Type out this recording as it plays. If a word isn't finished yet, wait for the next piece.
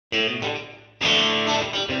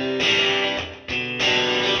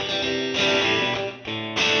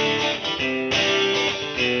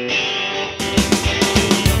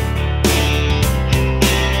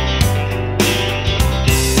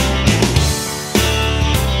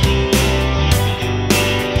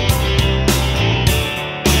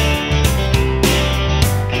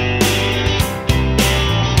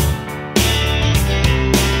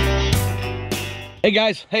Hey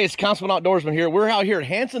guys, hey, it's Councilman Outdoorsman here. We're out here at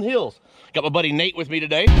Hanson Hills. Got my buddy Nate with me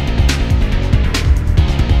today.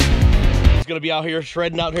 He's gonna be out here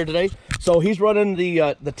shredding out here today. So he's running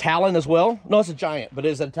the Talon as well. No, it's a Giant, but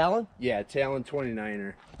is it a Talon? Yeah, Talon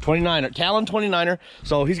 29er. 29er, Talon 29er.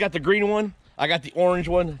 So he's got the green one. I got the orange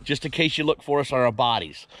one, just in case you look for us on our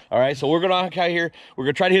bodies. All right, so we're gonna out here. We're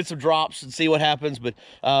gonna try to hit some drops and see what happens. But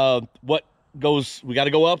what goes, we got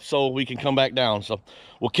to go up so we can come back down. So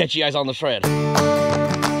we'll catch you guys on the shred.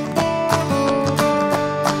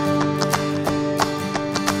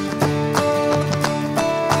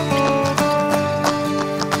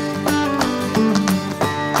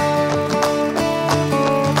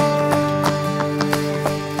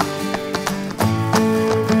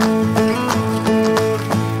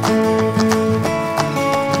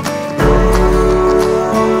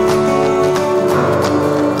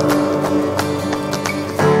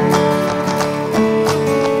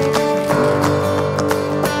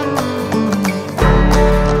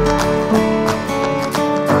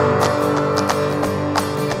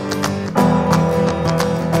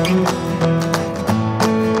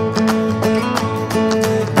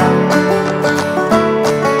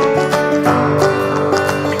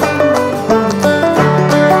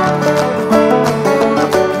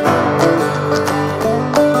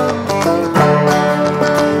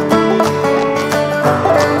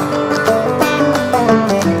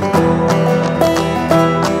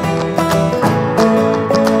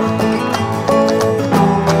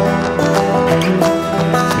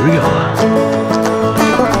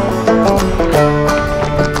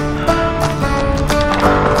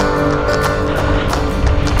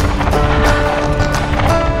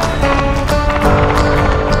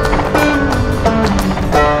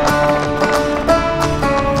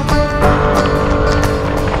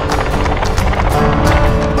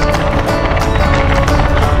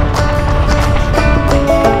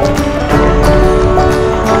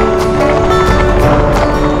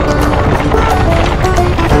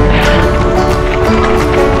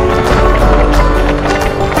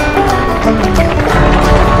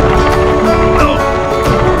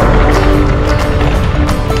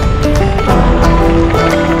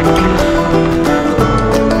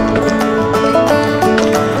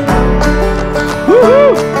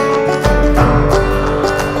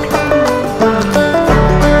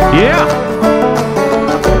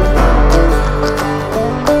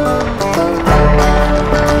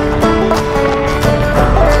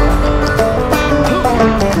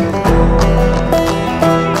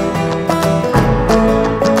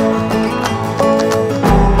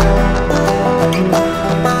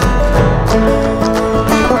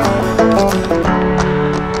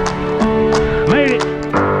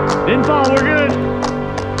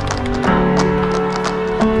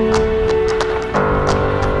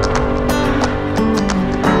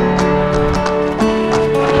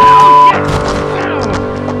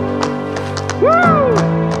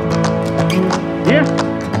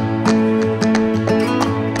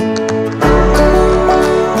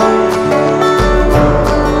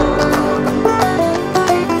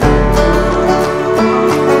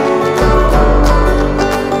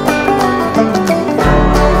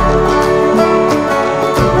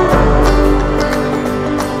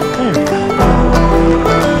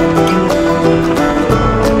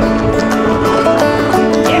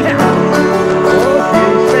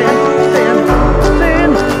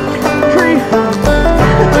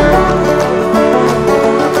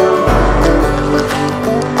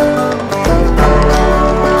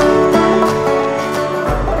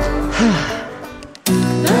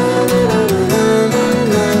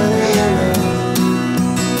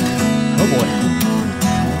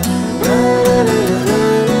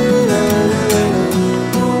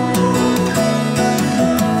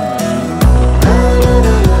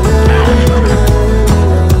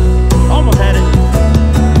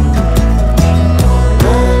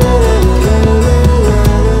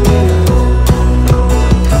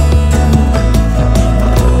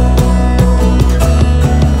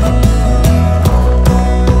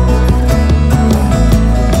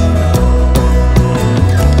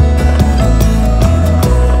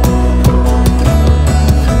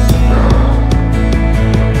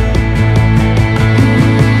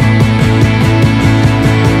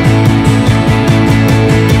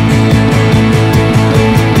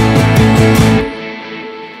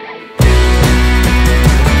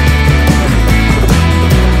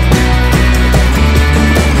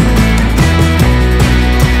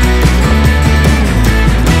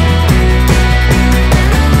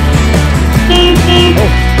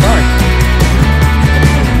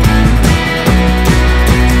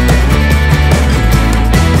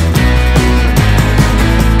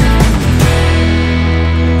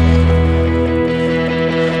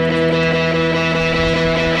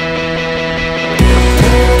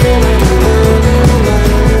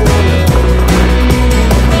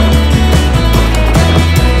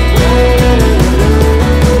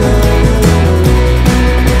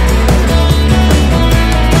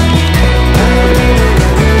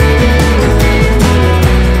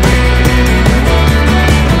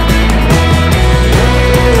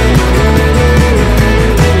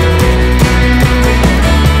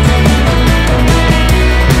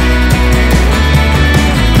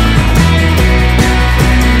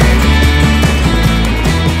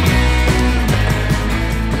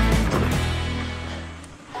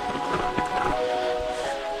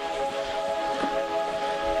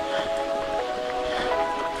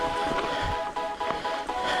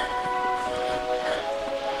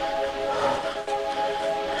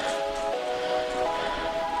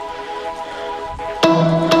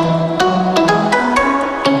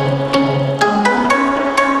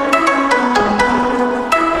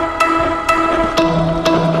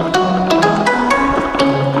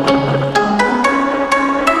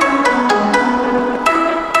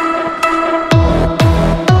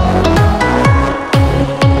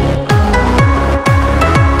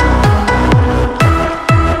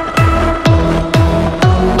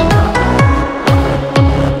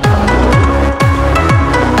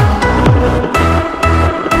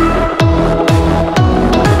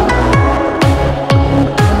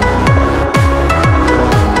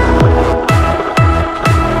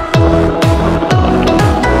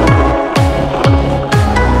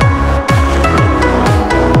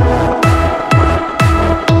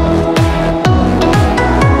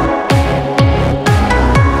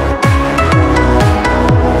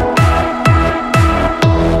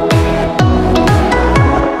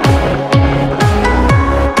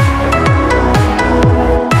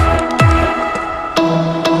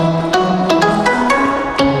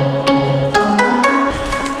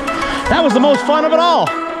 fun of it all.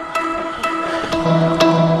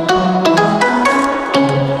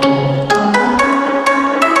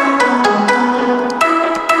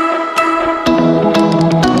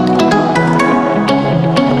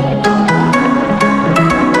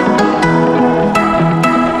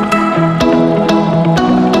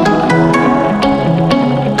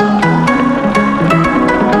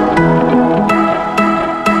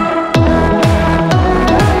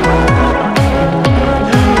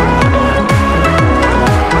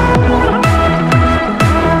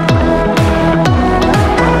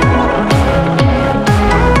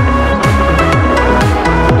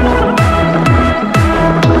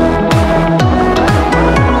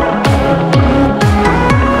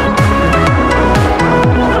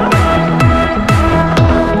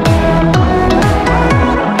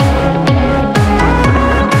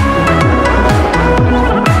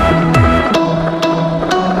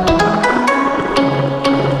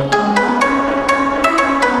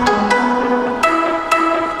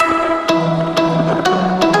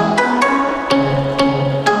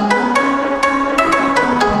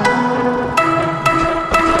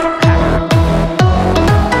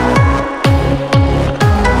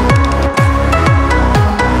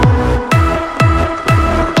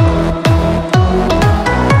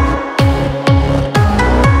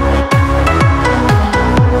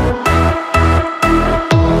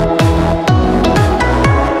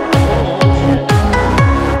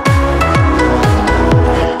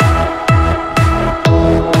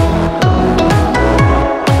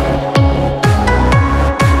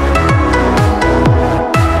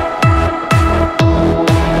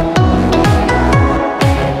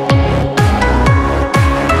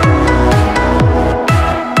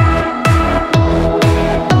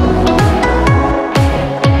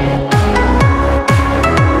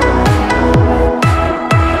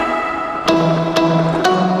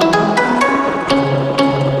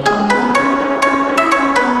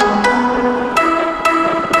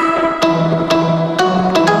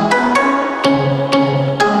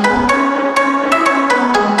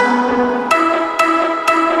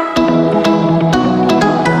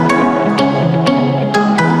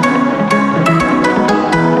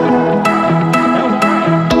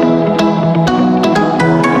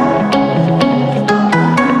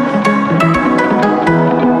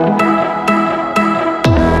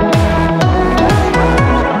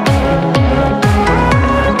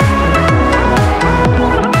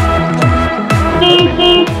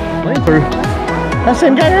 That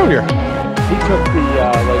same guy earlier. He took the,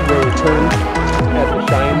 like where we turned at the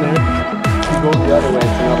shine there. He goes the other way,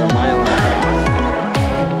 it's another mile and a half.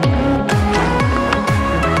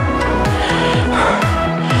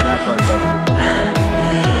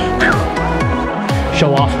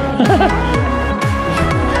 Show off.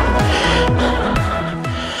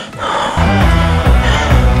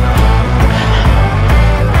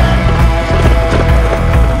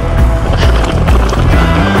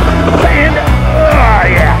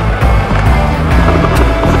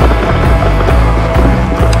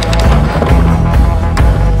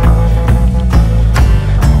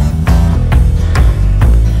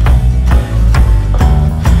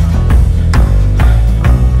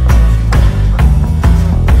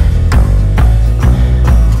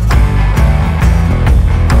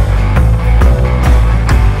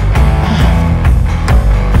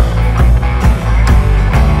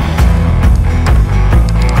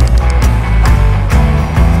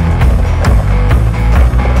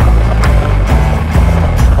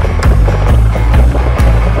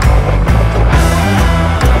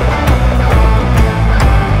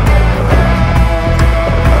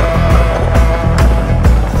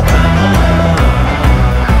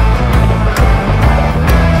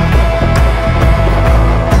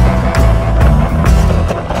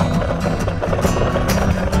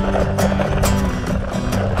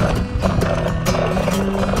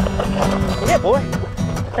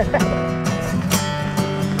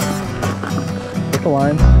 Hit the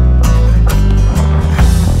line.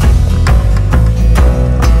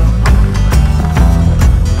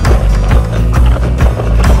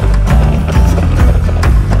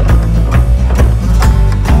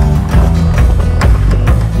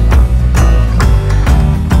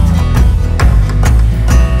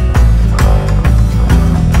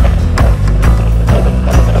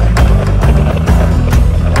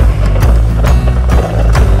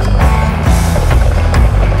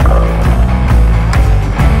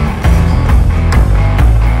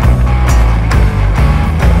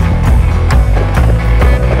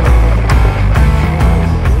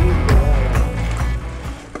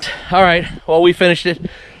 All right, well, we finished it.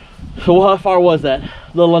 So how far was that? A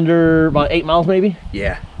little under about 8 miles maybe?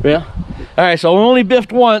 Yeah. Yeah. All right, so we only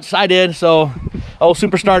biffed once. I did. So old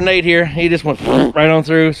Superstar Nate here, he just went right on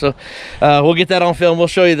through. So we'll get that on film. We'll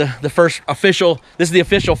show you the first official, this is the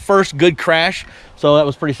official first good crash. So that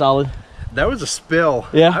was pretty solid. That was a spill.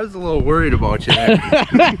 Yeah. I was a little worried about you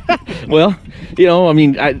there. Well, you know, I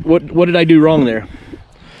mean, what did I do wrong there?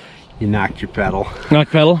 You knocked your pedal. Knock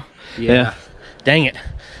pedal? Yeah. Dang it.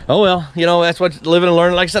 Oh well, you know, that's what living and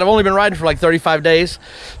learning. Like I said, I've only been riding for like 35 days.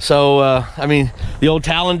 So, I mean, the old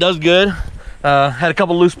Talon does good. Had a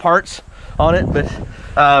couple loose parts on it, but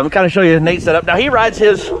kind of show you Nate's setup. Now he rides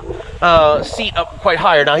his seat up quite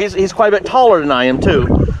higher. Now he's quite a bit taller than I am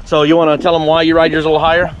too. So you want to tell him why you ride yours a little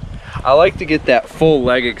higher? I like to get that full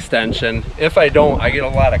leg extension. If I don't, I get a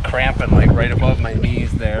lot of cramping like right above my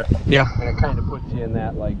knees there. Yeah. And it kind of puts you in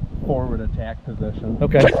that like forward attack position.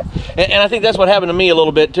 Okay. And I think that's what happened to me a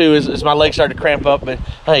little bit too, is my legs started to cramp up, but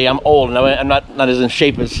hey, I'm old and I'm not as in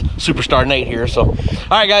shape as Superstar Nate here. So, all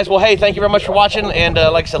right guys, well hey, thank you very much for watching, and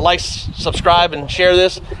like I said, like, subscribe, and share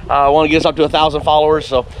this. I want to get us up to 1,000 followers,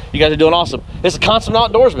 so you guys are doing awesome. This is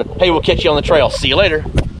Consummate Outdoorsman. Hey, we'll catch you on the trail. See you later.